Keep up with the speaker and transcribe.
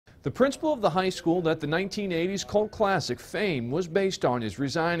The principal of the high school that the 1980s cult classic Fame was based on is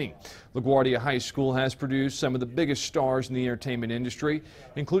resigning. LaGuardia High School has produced some of the biggest stars in the entertainment industry,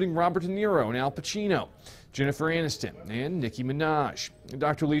 including Robert De Niro and Al Pacino, Jennifer Aniston, and Nicki Minaj.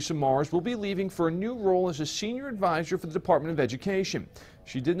 Dr. Lisa Mars will be leaving for a new role as a senior advisor for the Department of Education.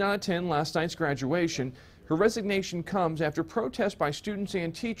 She did not attend last night's graduation. Her resignation comes after protests by students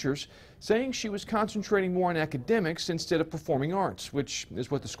and teachers saying she was concentrating more on academics instead of performing arts, which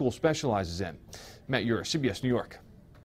is what the school specializes in. Yurus, CBS New York.